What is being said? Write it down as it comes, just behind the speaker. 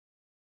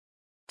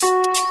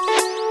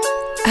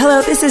Hello,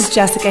 this is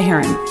Jessica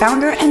Heron,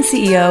 founder and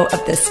CEO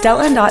of the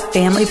Stella & Dot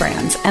family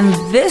brands, and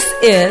this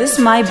is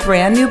my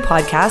brand new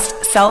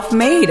podcast,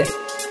 Self-Made.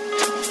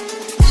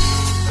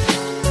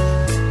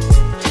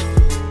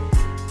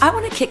 I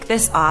want to kick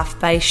this off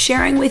by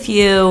sharing with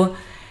you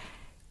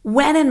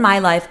when in my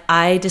life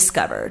I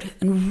discovered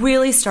and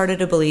really started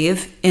to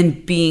believe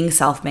in being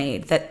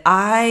self-made, that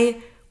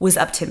I was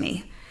up to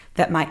me,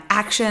 that my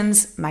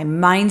actions, my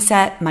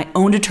mindset, my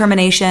own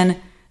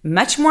determination,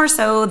 much more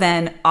so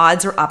than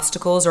odds or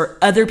obstacles or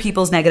other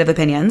people's negative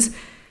opinions,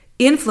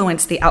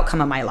 influenced the outcome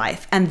of my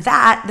life. And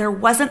that there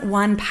wasn't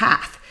one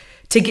path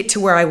to get to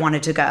where I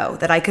wanted to go,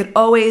 that I could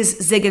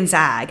always zig and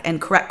zag and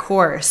correct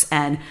course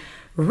and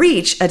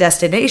reach a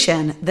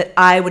destination that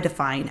I would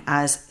define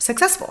as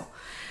successful.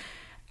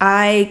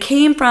 I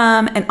came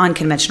from an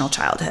unconventional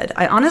childhood.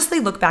 I honestly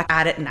look back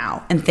at it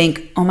now and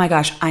think, oh my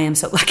gosh, I am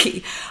so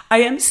lucky. I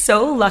am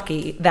so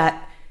lucky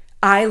that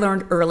I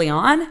learned early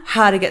on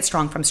how to get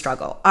strong from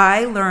struggle.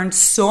 I learned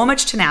so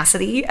much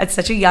tenacity at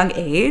such a young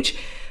age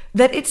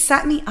that it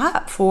set me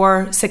up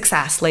for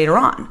success later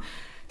on.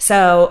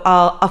 So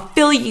I'll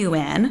fill you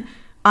in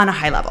on a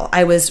high level.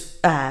 I was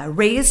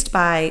raised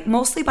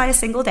mostly by a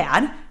single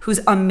dad who's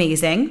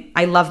amazing.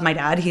 I love my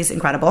dad. He's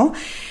incredible.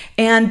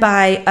 And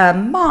by a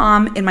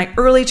mom in my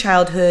early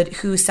childhood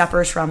who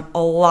suffers from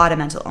a lot of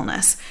mental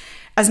illness.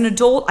 As an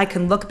adult, I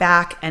can look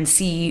back and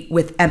see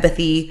with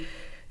empathy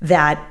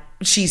that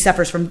she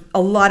suffers from a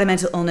lot of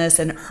mental illness,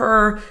 and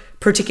her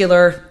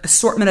particular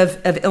assortment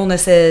of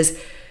illnesses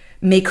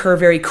make her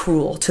very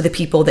cruel to the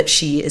people that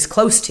she is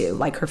close to,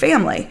 like her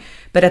family.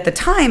 But at the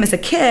time, as a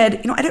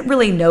kid, I didn't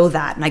really know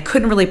that, and I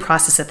couldn't really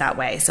process it that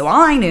way. So all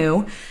I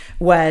knew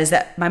was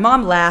that my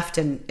mom left,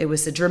 and it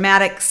was a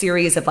dramatic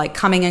series of like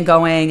coming and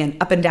going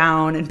and up and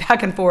down and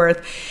back and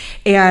forth.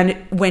 And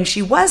when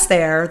she was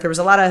there was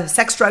a lot of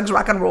sex, drugs,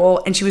 rock and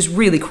roll, and she was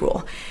really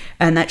cruel.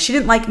 And that she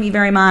didn't like me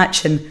very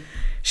much, and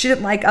she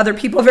didn't like other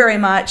people very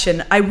much.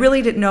 And I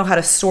really didn't know how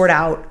to sort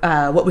out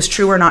what was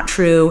true or not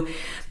true.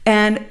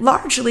 And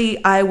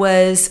largely, I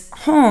was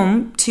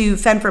home to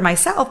fend for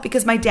myself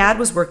because my dad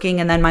was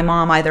working, and then my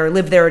mom either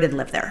lived there or didn't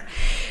live there.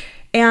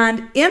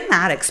 And in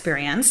that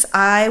experience,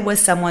 I was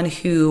someone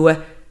who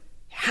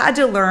had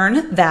to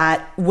learn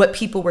that what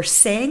people were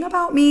saying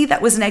about me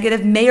that was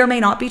negative may or may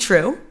not be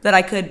true, that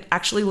I could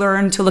actually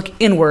learn to look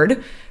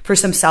inward for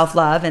some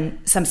self-love and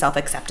some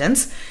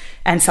self-acceptance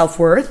and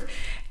self-worth.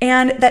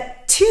 And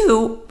that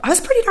too, I was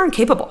pretty darn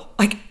capable.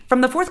 Like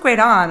from the fourth grade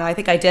on, I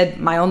think I did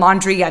my own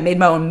laundry. I made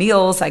my own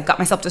meals. I got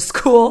myself to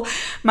school.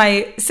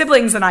 My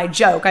siblings and I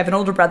joke. I have an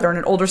older brother and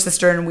an older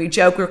sister, and we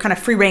joke. We were kind of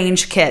free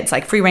range kids,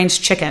 like free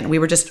range chicken. We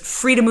were just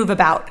free to move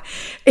about.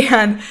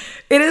 And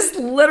it is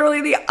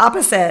literally the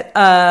opposite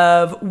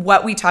of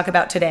what we talk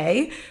about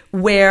today,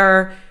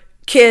 where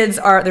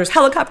there's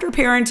helicopter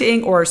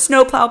parenting or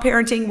snowplow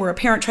parenting where a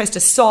parent tries to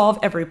solve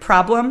every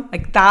problem.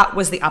 Like that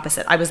was the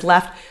opposite. I was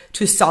left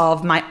to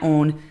solve my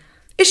own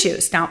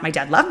issues. Now, my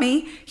dad loved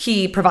me.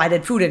 He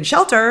provided food and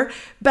shelter,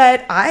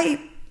 but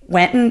I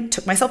went and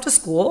took myself to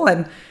school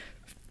and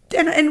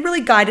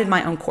really guided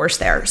my own course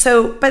there.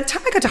 So by the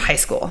time I got to high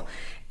school,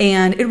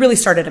 and it really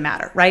started to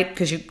matter, right?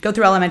 Because you go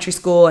through elementary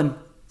school and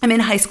I'm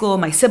in high school.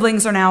 My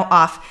siblings are now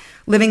off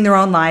living their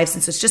own lives,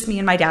 and so it's just me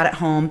and my dad at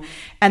home.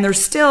 And there's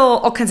still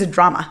all kinds of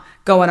drama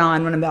going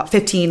on when I'm about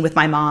 15 with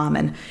my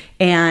mom.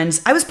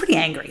 And I was pretty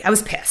angry. I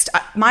was pissed.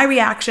 My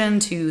reaction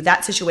to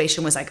that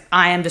situation was like,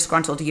 I am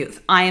disgruntled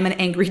youth. I am an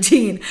angry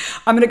teen.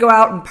 I'm going to go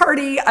out and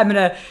party. I'm going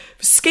to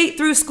skate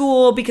through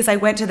school, because I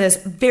went to this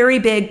very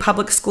big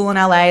public school in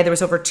LA. There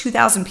was over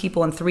 2,000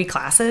 people in 3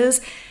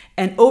 classes,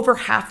 and over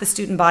half the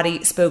student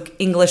body spoke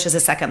English as a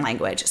second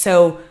language.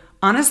 So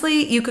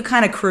honestly, you could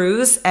kind of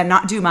cruise and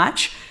not do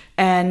much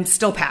and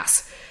still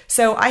pass.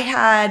 So I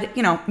had,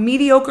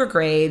 mediocre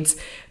grades,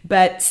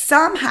 but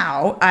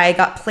somehow I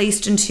got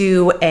placed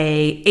into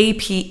a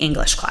AP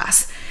English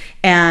class.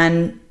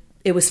 And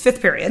it was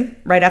 5th period,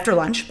 right after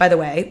lunch, by the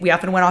way. We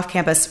often went off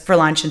campus for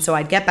lunch, and so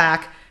I'd get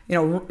back,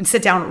 and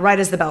sit down right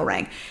as the bell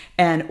rang.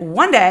 And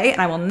one day,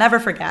 and I will never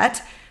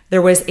forget,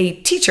 there was a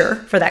teacher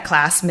for that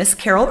class, Miss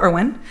Carol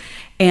Irwin,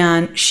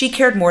 and she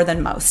cared more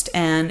than most.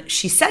 And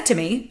she said to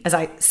me, as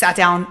I sat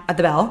down at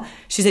the bell,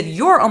 she said,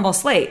 "You're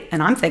almost late."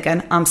 And I'm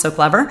thinking, I'm so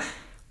clever.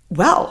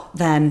 Well,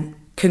 then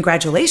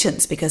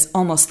congratulations, because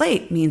almost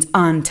late means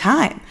on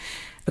time.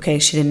 Okay,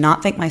 she did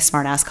not think my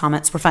smartass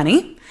comments were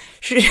funny.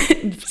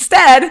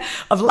 Instead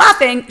of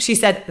laughing, she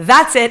said,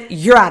 "That's it,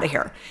 you're out of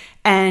here."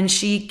 And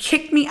she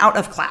kicked me out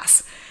of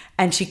class.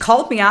 And she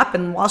called me up,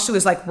 and while she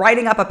was like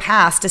writing up a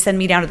pass to send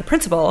me down to the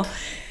principal,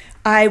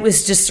 I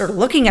was just sort of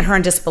looking at her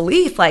in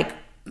disbelief, like,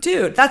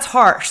 dude, that's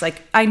harsh.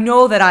 Like, I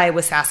know that I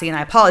was sassy and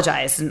I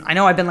apologize. And I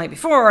know I've been late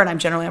before and I'm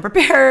generally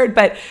unprepared,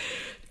 but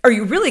are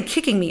you really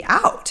kicking me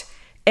out?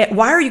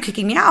 Why are you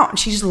kicking me out? And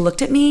she just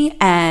looked at me,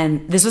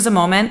 and this was a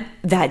moment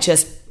that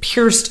just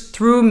pierced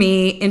through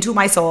me into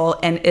my soul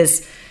and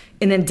is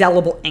an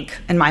indelible ink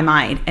in my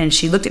mind. And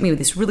she looked at me with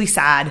this really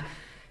sad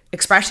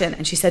expression,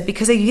 and she said,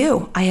 "Because of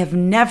you, I have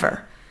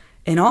never,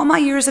 in all my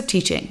years of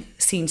teaching,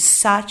 seen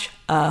such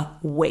a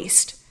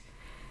waste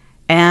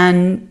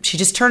And she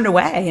just turned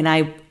away, and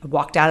I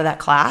walked out of that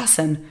class,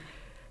 and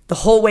the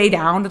whole way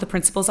down to the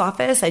principal's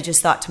office, I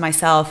just thought to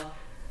myself,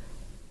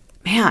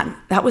 man,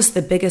 that was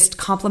the biggest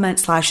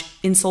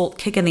compliment/insult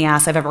kick in the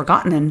ass I've ever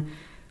gotten. And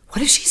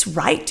what if she's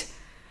right?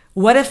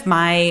 What if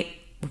my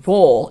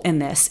role in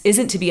this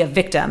isn't to be a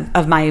victim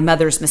of my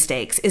mother's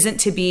mistakes, isn't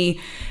to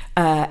be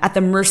at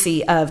the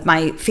mercy of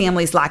my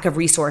family's lack of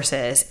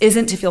resources,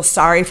 isn't to feel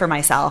sorry for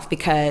myself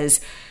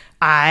because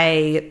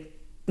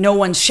no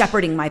one's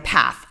shepherding my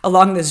path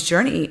along this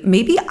journey.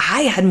 Maybe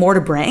I had more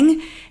to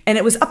bring, and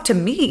it was up to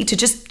me to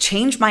just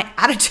change my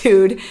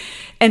attitude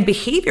and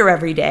behavior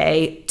every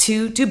day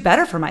to do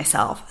better for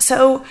myself.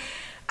 So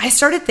I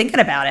started thinking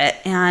about it,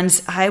 and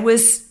I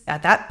was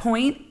at that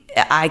point,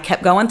 I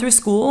kept going through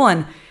school,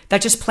 and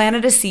that just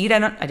planted a seed.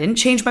 I didn't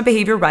change my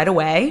behavior right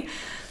away,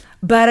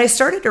 but I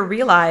started to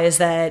realize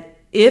that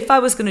if I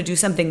was going to do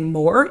something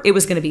more, it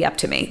was going to be up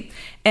to me.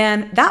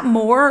 And that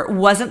more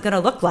wasn't going to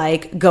look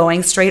like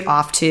going straight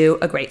off to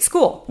a great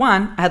school.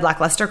 One, I had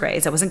lackluster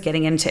grades. I wasn't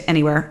getting into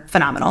anywhere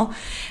phenomenal.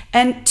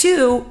 And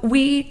two,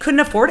 we couldn't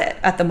afford it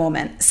at the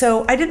moment.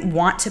 So I didn't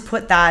want to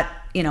put that,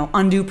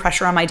 undue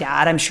pressure on my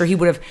dad. I'm sure he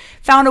would have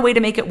found a way to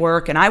make it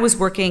work. And I was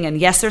working, and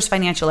yes, there's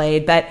financial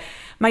aid, but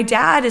my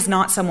dad is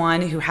not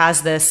someone who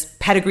has this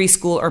pedigree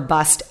school or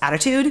bust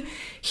attitude.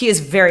 He is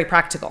very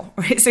practical,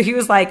 right? So he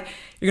was like,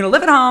 you're going to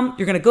live at home,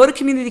 you're going to go to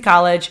community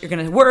college, you're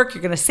going to work,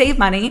 you're going to save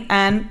money,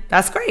 and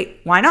that's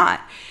great. Why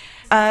not?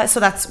 So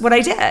that's what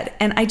I did.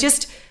 And I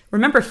just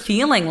remember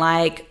feeling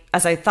like,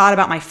 as I thought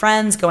about my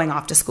friends going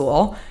off to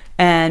school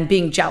and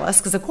being jealous,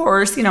 because of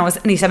course, as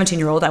any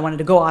 17-year-old, I wanted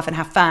to go off and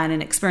have fun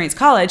and experience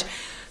college.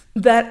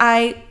 But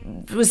I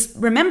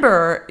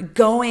remember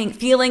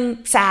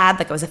feeling sad,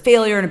 like I was a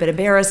failure and a bit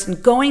embarrassed,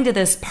 and going to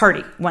this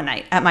party one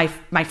night at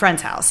my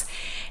friend's house,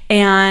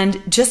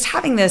 and just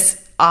having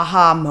this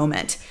aha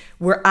moment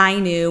where I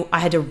knew I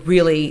had to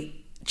really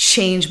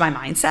change my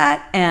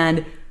mindset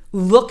and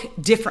look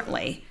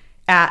differently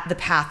at the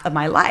path of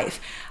my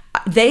life.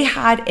 They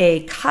had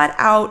a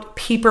cutout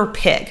paper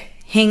pig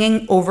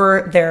hanging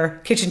over their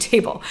kitchen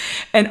table,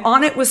 and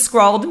on it was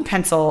scrawled in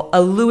pencil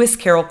a Lewis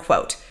Carroll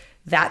quote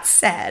that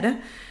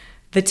said,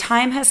 "The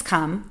time has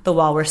come," the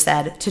walrus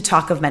said, "to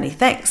talk of many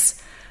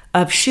things,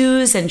 of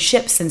shoes and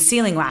ships and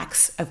sealing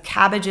wax, of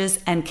cabbages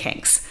and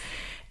kinks,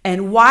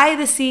 and why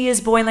the sea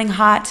is boiling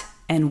hot,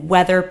 and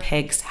whether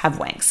pigs have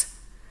wings."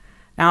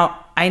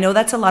 Now, I know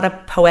that's a lot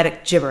of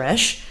poetic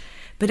gibberish,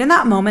 but in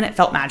that moment, it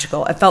felt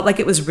magical. It felt like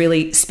it was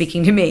really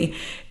speaking to me,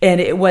 and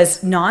it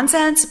was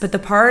nonsense. But the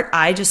part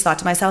I just thought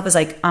to myself is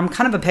like, I'm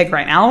kind of a pig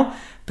right now,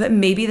 but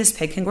maybe this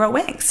pig can grow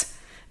wings.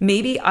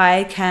 Maybe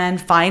I can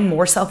find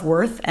more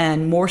self-worth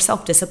and more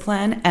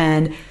self-discipline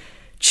and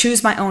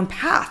choose my own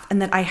path.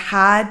 And that I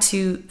had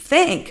to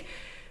think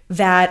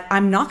that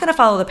I'm not going to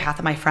follow the path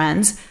of my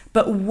friends,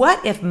 but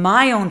what if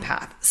my own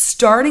path,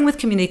 starting with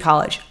community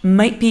college,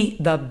 might be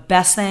the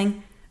best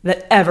thing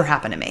that ever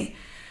happened to me?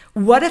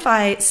 What if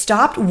I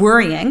stopped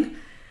worrying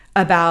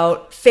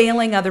about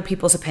failing other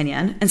people's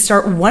opinion and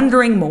start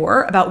wondering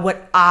more about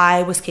what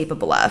I was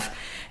capable of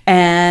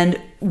and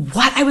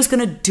what I was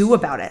going to do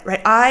about it,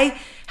 right? I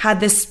had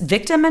this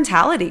victim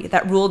mentality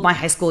that ruled my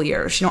high school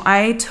years.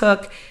 I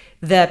took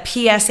the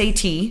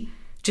PSAT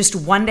just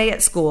one day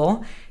at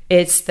school.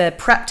 It's the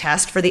prep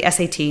test for the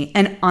SAT.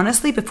 And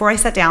honestly, before I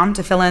sat down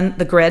to fill in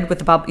the grid with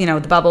the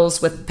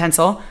bubbles with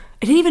pencil,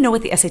 I didn't even know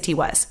what the SAT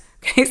was.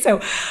 Okay, so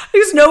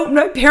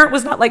my parent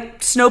was not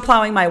like snow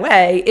plowing my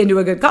way into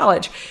a good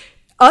college.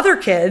 Other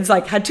kids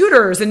had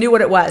tutors and knew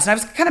what it was. And I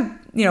was kind of,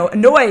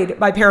 annoyed at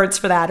my parents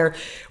for that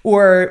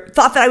or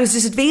thought that I was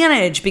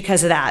disadvantaged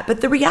because of that. But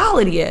the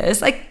reality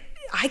is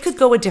I could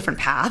go a different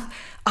path.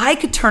 I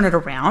could turn it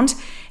around,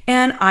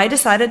 and I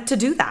decided to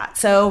do that.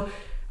 So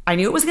I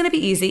knew it was going to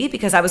be easy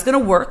because I was going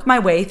to work my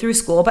way through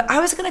school, but I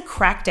was going to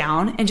crack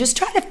down and just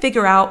try to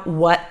figure out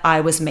what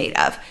I was made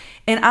of.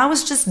 And I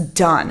was just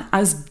done. I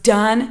was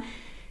done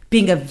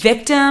being a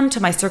victim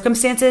to my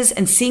circumstances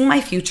and seeing my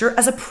future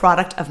as a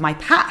product of my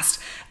past.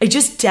 I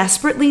just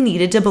desperately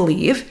needed to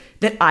believe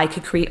that I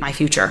could create my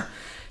future.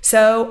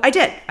 So I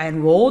did. I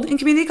enrolled in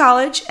community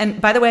college. And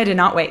by the way, I did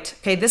not wait.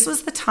 Okay, this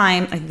was the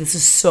time, this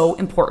is so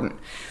important,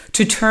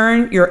 to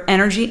turn your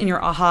energy and your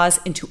ahas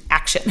into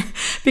action,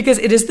 because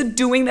it is the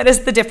doing that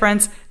is the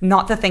difference,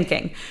 not the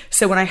thinking.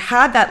 So when I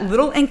had that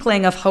little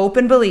inkling of hope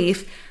and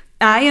belief,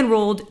 I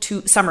enrolled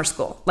to summer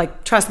school.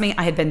 Trust me,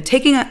 I had been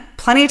taking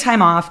plenty of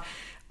time off.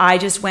 I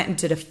just went and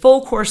did a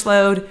full course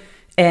load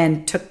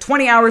and took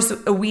 20 hours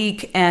a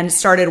week and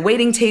started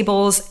waiting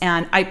tables.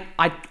 And I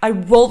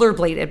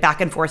rollerbladed back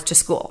and forth to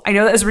school. I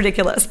know that was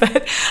ridiculous,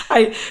 but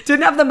I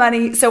didn't have the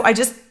money. So I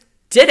just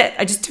did it.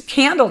 I just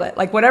handled it.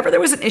 Whatever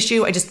there was an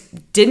issue, I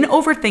just didn't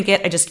overthink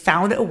it. I just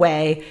found a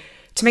way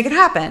to make it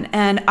happen.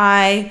 And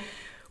I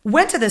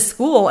went to this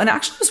school, and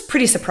actually it was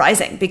pretty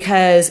surprising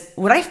because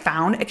what I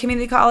found at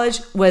community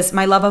college was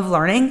my love of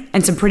learning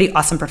and some pretty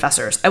awesome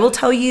professors. I will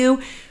tell you,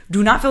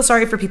 do not feel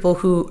sorry for people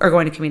who are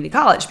going to community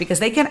college because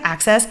they can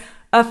access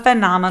a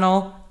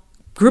phenomenal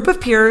group of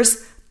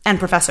peers and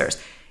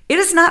professors. it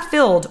is not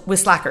filled with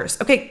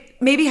slackers. Okay,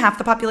 maybe half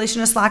the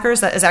population is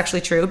slackers. That is actually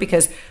true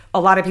because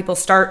a lot of people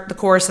start the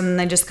course and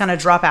then just kind of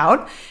drop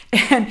out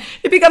and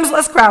it becomes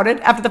less crowded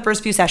after the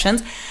first few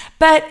sessions.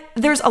 But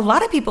there's a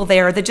lot of people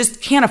there that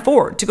just can't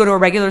afford to go to a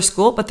regular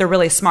school, but they're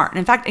really smart. And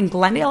in fact, in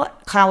Glendale,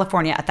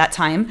 California at that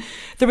time,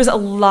 there was a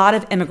lot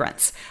of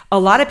immigrants, a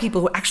lot of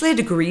people who actually had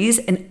degrees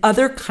in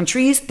other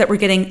countries that were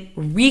getting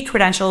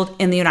re-credentialed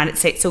in the United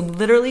States. So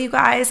literally, you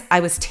guys, I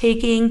was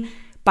taking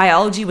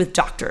biology with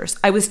doctors.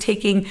 I was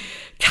taking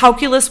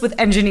calculus with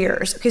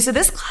engineers. Okay, so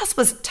this class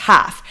was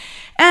tough.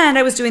 And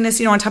I was doing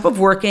this, on top of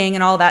working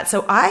and all that.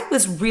 So I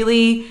was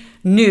really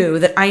knew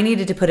that I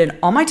needed to put in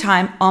all my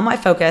time, all my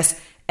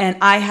focus, and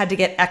I had to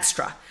get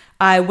extra.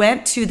 I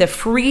went to the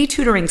free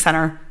tutoring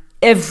center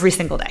every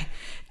single day.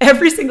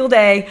 Every single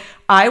day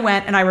I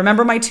went, and I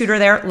remember my tutor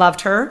there,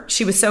 loved her.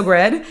 She was so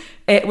good.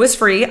 It was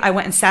free. I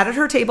went and sat at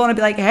her table and I'd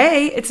be like,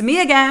 hey, it's me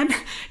again,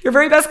 your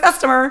very best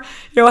customer,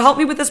 help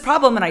me with this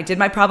problem. And I did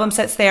my problem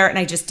sets there and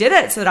I just did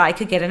it so that I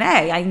could get an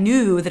A. I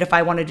knew that if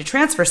I wanted to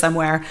transfer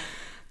somewhere,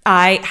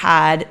 I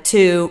had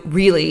to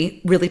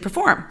really, really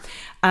perform.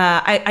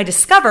 I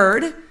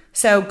discovered,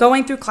 so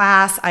going through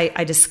class,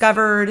 I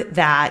discovered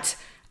that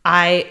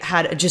I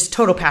had a just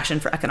total passion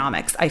for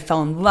economics. I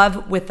fell in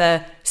love with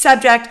the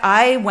subject.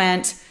 I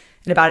went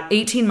in about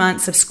 18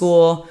 months of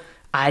school.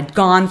 I'd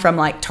gone from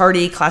like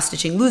tardy class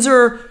ditching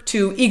loser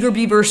to eager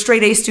beaver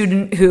straight A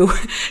student who,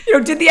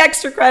 did the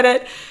extra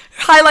credit,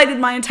 highlighted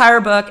my entire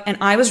book, and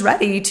I was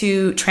ready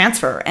to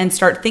transfer and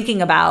start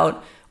thinking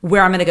about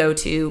where I'm going to go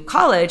to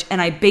college.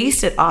 And I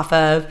based it off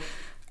of,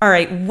 all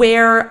right,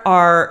 where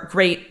are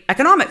great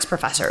economics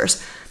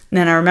professors? And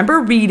then I remember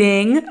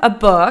reading a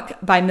book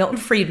by Milton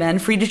Friedman,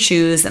 Free to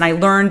Choose, and I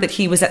learned that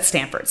he was at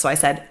Stanford. So I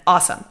said,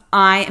 awesome,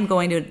 I am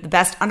going to the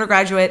best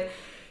undergraduate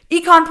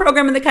econ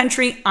program in the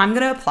country. I'm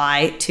going to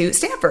apply to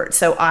Stanford.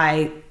 So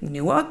I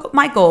knew what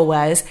my goal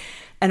was.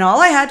 And all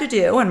I had to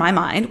do in my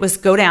mind was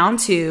go down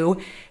to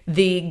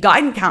the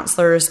guidance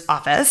counselor's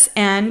office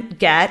and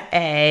get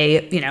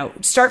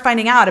start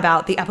finding out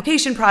about the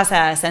application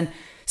process and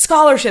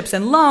scholarships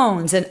and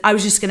loans. And I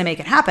was just going to make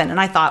it happen. And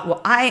I thought,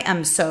 well, I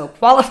am so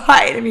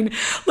qualified. I mean,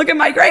 look at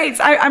my grades.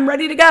 I'm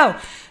ready to go.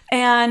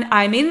 And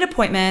I made an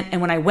appointment.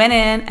 And when I went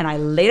in and I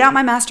laid out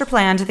my master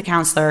plan to the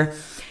counselor,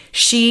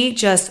 she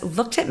just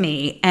looked at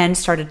me and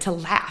started to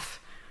laugh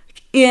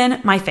in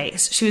my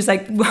face. She was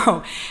like,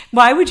 whoa,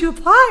 why would you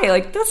apply?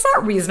 Like, that's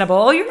not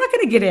reasonable. You're not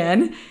going to get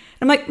in.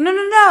 I'm like,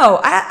 no.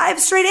 I have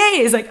straight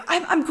A's. Like,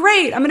 I'm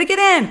great. I'm going to get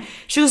in.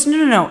 She goes,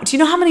 no. Do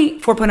you know how many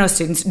 4.0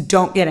 students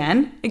don't get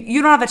in?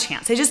 You don't have a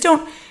chance. They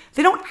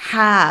don't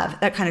have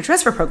that kind of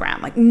transfer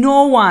program. Like,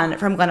 no one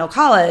from Glendale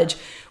College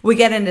would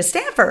get into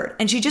Stanford.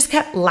 And she just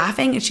kept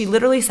laughing. And she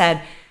literally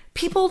said,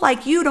 people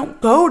like you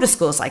don't go to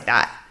schools like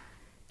that.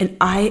 And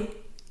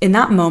in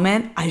that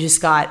moment, I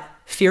just got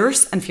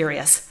fierce and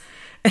furious.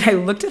 And I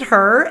looked at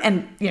her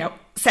and,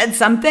 said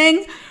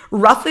something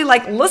roughly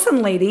like,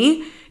 listen,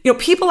 lady,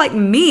 people like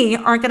me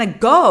aren't going to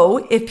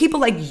go if people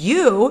like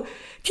you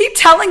keep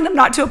telling them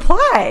not to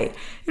apply.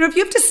 If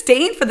you have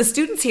disdain for the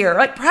students here,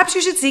 like perhaps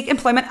you should seek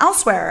employment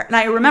elsewhere. And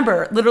I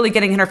remember literally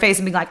getting in her face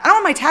and being like, I don't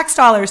want my tax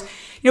dollars,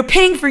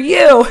 paying for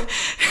you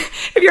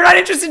if you're not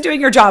interested in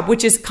doing your job,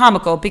 which is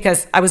comical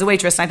because I was a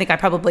waitress and I think I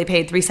probably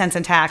paid 3 cents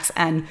in tax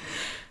and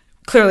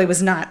clearly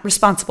was not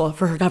responsible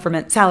for her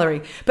government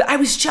salary. But I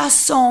was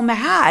just so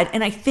mad.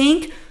 And I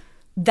think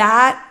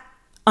that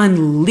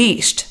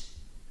unleashed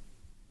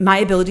my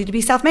ability to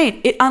be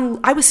self-made.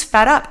 I was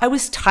fed up. I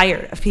was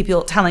tired of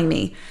people telling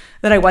me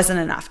that I wasn't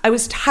enough. I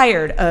was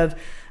tired of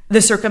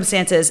the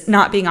circumstances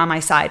not being on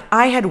my side.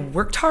 I had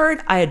worked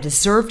hard. I had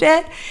deserved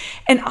it.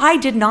 And I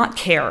did not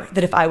care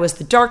that if I was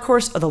the dark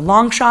horse or the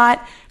long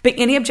shot, by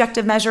any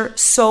objective measure,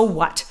 so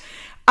what?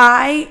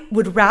 I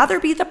would rather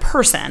be the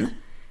person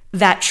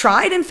that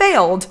tried and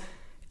failed,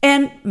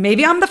 and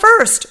maybe I'm the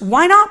first.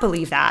 Why not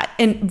believe that?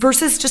 And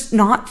versus just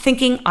not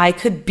thinking I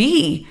could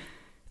be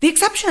the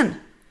exception,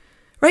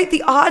 right?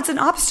 The odds and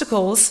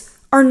obstacles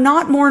are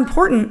not more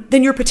important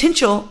than your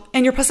potential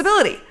and your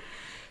possibility.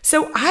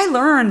 So I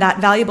learned that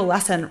valuable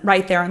lesson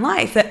right there in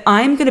life, that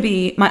I'm going to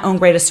be my own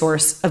greatest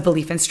source of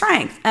belief and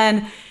strength.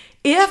 And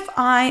if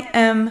I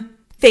am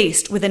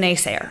faced with a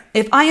naysayer,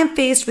 if I am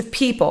faced with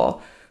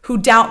people who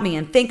doubt me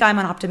and think I'm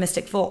an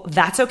optimistic fool,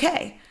 that's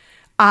okay.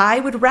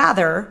 I would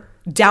rather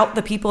doubt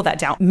the people that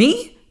doubt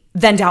me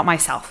than doubt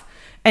myself.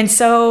 And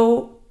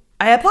so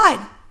I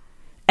applied.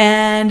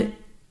 And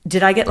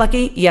did I get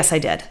lucky? Yes, I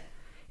did.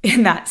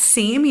 In that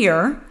same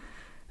year,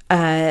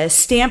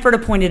 Stanford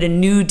appointed a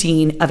new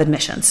dean of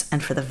admissions.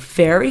 And for the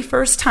very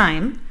first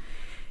time,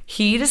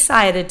 he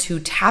decided to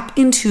tap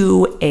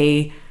into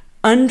a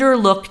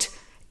underlooked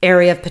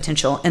area of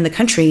potential in the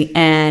country.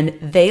 And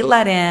they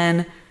let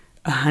in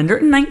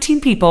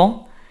 119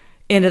 people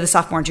into the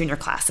sophomore and junior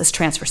class as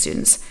transfer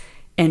students.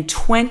 And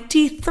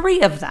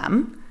 23 of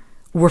them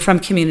were from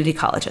community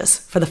colleges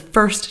for the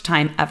first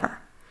time ever.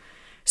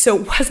 So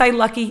was I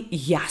lucky?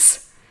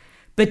 Yes.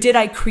 But did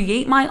I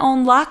create my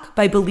own luck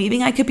by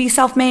believing I could be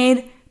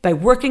self-made, by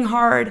working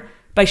hard,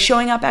 by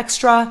showing up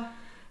extra?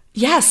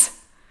 Yes,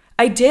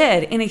 I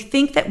did. And I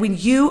think that when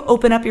you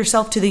open up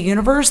yourself to the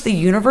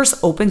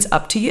universe opens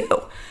up to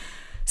you.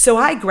 So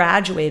I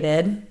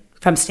graduated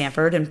from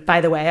Stanford. And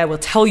by the way, I will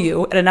tell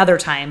you at another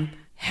time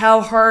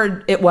how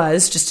hard it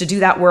was just to do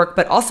that work,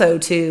 but also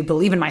to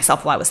believe in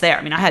myself while I was there.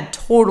 I mean, I had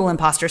total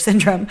imposter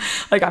syndrome.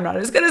 Like, I'm not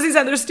as good as these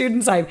other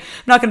students. I'm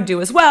not going to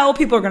do as well.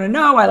 People are going to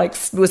know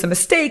it was a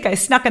mistake. I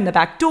snuck in the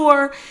back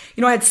door.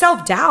 I had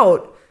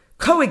self-doubt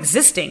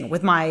coexisting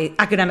with my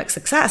academic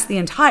success the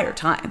entire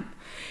time.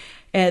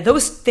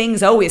 Those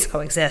things always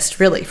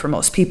coexist, really, for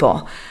most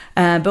people.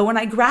 But when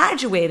I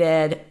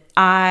graduated,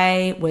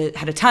 I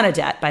had a ton of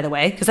debt, by the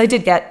way, because I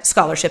did get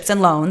scholarships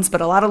and loans, but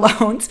a lot of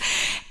loans.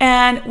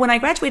 And when I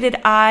graduated,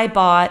 I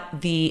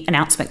bought the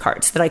announcement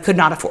cards that I could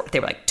not afford. They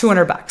were like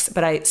 $200,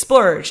 but I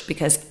splurged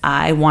because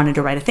I wanted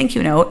to write a thank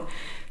you note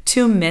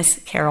to Miss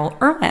Carol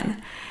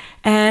Irwin.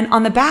 And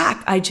on the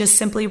back, I just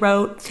simply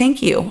wrote,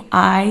 "Thank you.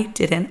 I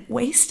didn't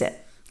waste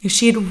it."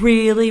 She had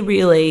really,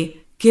 really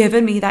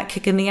given me that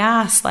kick in the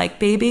ass, like,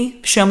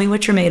 "Baby, show me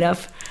what you're made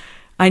of.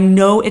 I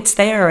know it's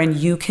there and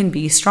you can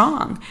be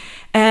strong."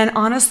 And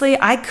honestly,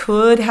 I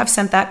could have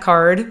sent that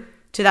card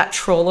to that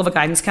troll of a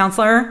guidance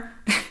counselor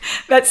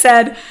that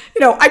said,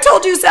 "I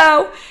told you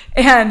so."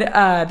 And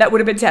that would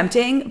have been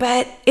tempting,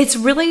 but it's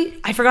really,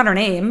 I forgot her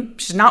name.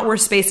 She's not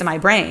worth space in my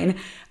brain.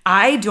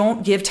 I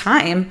don't give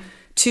time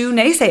to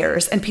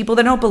naysayers and people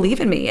that don't believe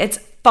in me. It's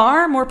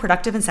far more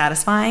productive and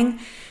satisfying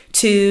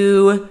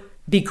to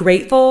be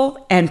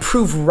grateful and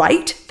prove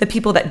right the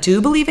people that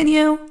do believe in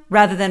you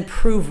rather than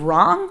prove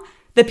wrong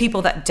the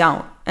people that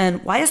don't.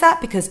 And why is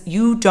that? Because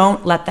you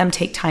don't let them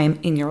take time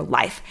in your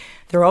life.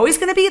 They're always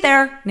going to be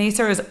there.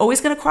 Naysayer is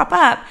always going to crop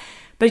up,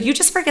 but you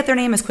just forget their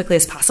name as quickly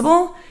as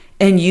possible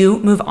and you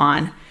move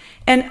on.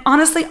 And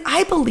honestly,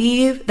 I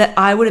believe that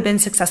I would have been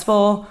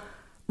successful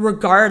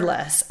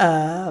regardless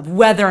of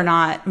whether or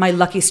not my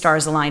lucky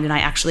stars aligned and I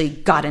actually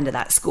got into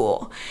that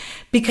school.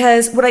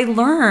 Because what I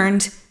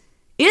learned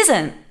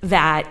isn't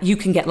that you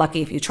can get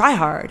lucky if you try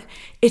hard.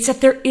 It's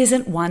that there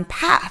isn't one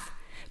path.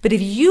 But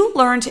if you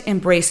learn to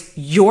embrace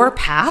your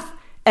path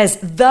as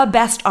the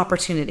best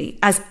opportunity,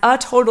 as a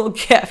total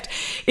gift,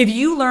 if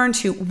you learn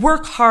to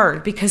work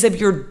hard because of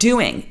your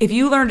doing, if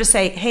you learn to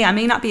say, "Hey, I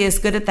may not be as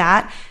good at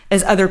that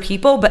as other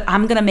people, but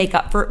I'm going to make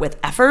up for it with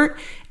effort,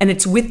 and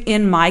it's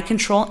within my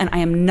control, and I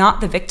am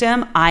not the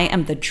victim, I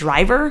am the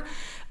driver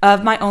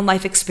of my own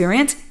life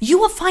experience," you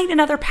will find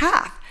another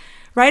path,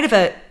 right? If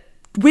a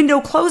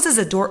window closes,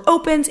 a door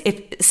opens.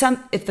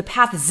 If the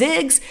path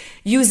zigs,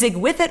 you zig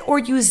with it, or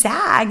you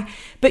zag,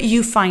 but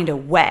you find a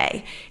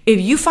way.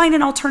 If you find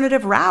an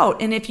alternative route,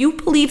 and if you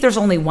believe there's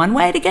only one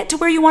way to get to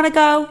where you want to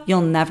go,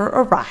 you'll never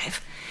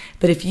arrive.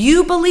 But if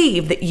you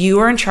believe that you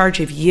are in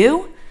charge of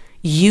you,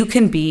 you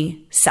can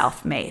be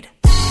self-made.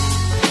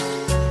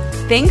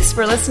 Thanks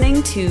for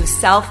listening to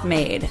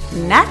Self-Made.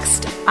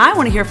 Next, I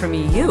want to hear from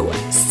you.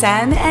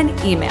 Send an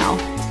email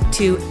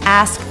to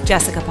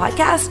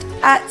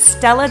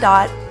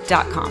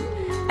askjessicapodcast@stelladot.com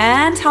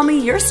and tell me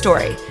your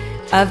story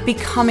of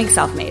becoming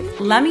self-made.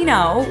 Let me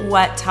know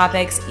what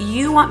topics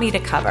you want me to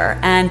cover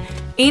and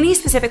any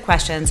specific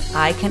questions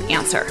I can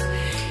answer.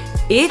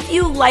 If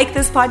you like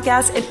this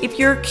podcast and if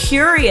you're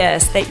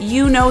curious that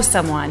you know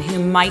someone who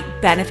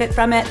might benefit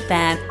from it,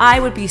 then I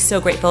would be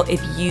so grateful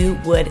if you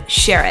would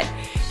share it.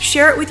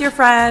 Share it with your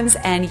friends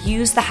and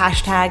use the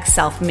hashtag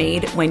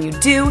selfmade when you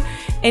do.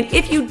 And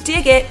if you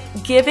dig it,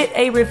 give it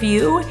a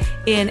review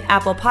in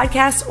Apple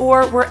Podcasts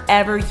or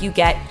wherever you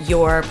get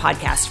your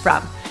podcast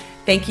from.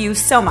 Thank you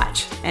so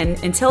much.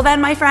 And until then,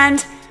 my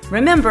friend,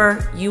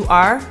 remember, you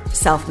are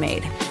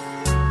self-made.